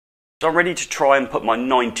So I'm ready to try and put my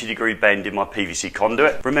 90-degree bend in my PVC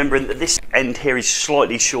conduit. Remembering that this end here is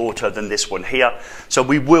slightly shorter than this one here, so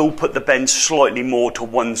we will put the bend slightly more to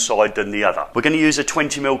one side than the other. We're going to use a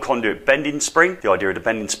 20mm conduit bending spring. The idea of the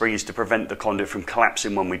bending spring is to prevent the conduit from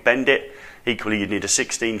collapsing when we bend it. Equally, you need a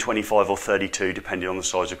 16, 25 or 32 depending on the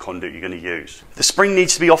size of conduit you're going to use. The spring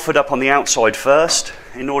needs to be offered up on the outside first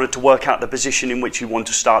in order to work out the position in which you want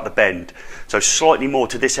to start the bend. So slightly more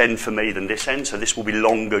to this end for me than this end, so this will be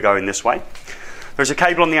longer going this way. There's a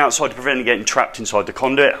cable on the outside to prevent it getting trapped inside the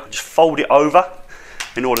conduit. I just fold it over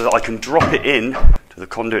in order that I can drop it in to the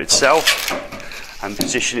conduit itself and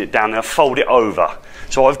position it down there, fold it over.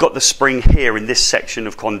 So I've got the spring here in this section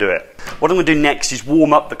of conduit. What I'm going to do next is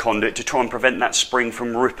warm up the conduit to try and prevent that spring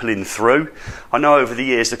from rippling through. I know over the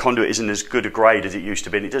years the conduit isn't as good a grade as it used to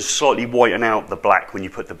be, and it does slightly whiten out the black when you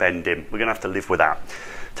put the bend in. We're going to have to live with that.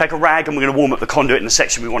 Take a rag and we're going to warm up the conduit in the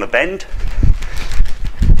section we want to bend.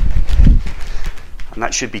 And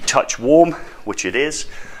that should be touch warm, which it is.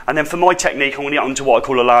 And then for my technique, I'm going to get onto what I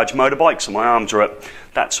call a large motorbike, so my arms are at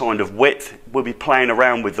that kind of width. We'll be playing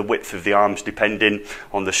around with the width of the arms depending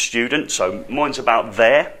on the student. So mine's about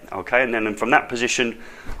there, okay, and then from that position,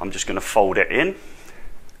 I'm just going to fold it in,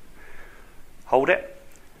 hold it,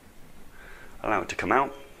 allow it to come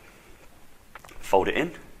out, fold it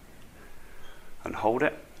in, and hold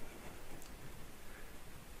it,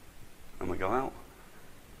 and we go out.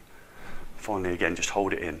 Finally again, just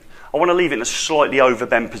hold it in. I want to leave it in a slightly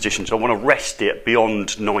overbent position, so I want to rest it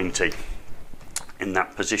beyond 90 in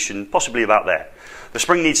that position, possibly about there. The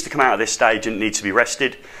spring needs to come out at this stage and it needs to be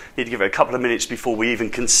rested. Need to give it a couple of minutes before we even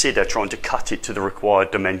consider trying to cut it to the required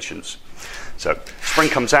dimensions. So spring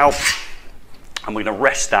comes out and we're going to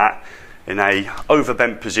rest that in a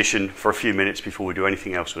overbent position for a few minutes before we do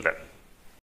anything else with it.